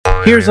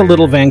Here's a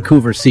little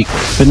Vancouver secret.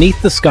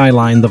 Beneath the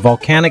skyline, the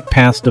volcanic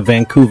past of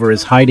Vancouver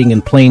is hiding in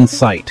plain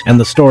sight, and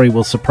the story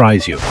will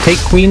surprise you. Take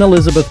Queen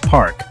Elizabeth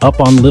Park, up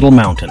on Little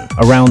Mountain.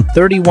 Around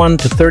 31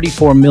 to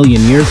 34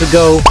 million years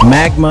ago,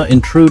 magma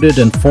intruded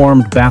and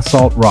formed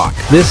basalt rock.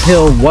 This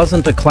hill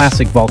wasn't a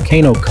classic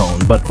volcano cone,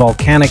 but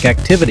volcanic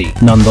activity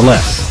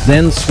nonetheless.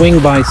 Then swing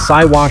by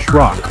Siwash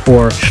Rock,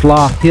 or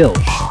Schla Hills,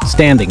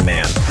 Standing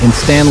Man, in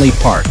Stanley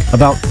Park.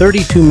 About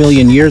 32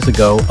 million years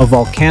ago, a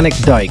volcanic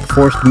dike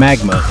forced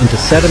magma into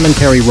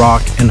sedimentary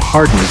rock and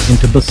hardened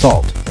into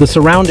basalt. The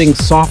surrounding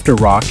softer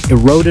rock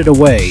eroded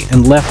away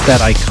and left that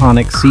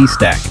iconic sea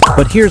stack.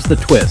 But here's the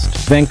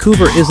twist.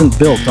 Vancouver isn't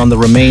built on the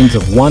remains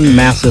of one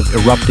massive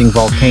erupting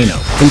volcano.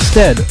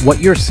 Instead, what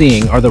you're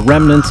seeing are the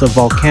remnants of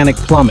volcanic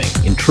plumbing,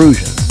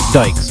 intrusions,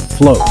 dikes,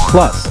 flow,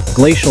 plus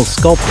glacial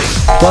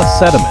sculpting, plus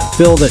sediment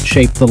fill that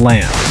shaped the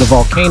land. The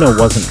volcano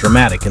wasn't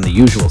dramatic in the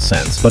usual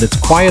sense, but its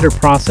quieter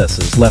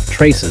processes left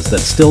traces that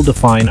still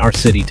define our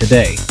city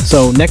today.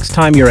 So next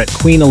time you're at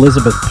Queen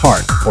Elizabeth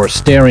Park or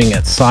staring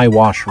at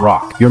Siwash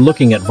Rock, you're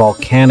looking at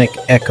volcanic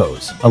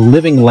echoes, a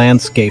living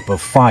landscape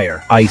of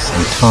fire, ice,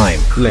 and time.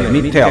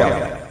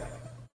 Lemmetellya.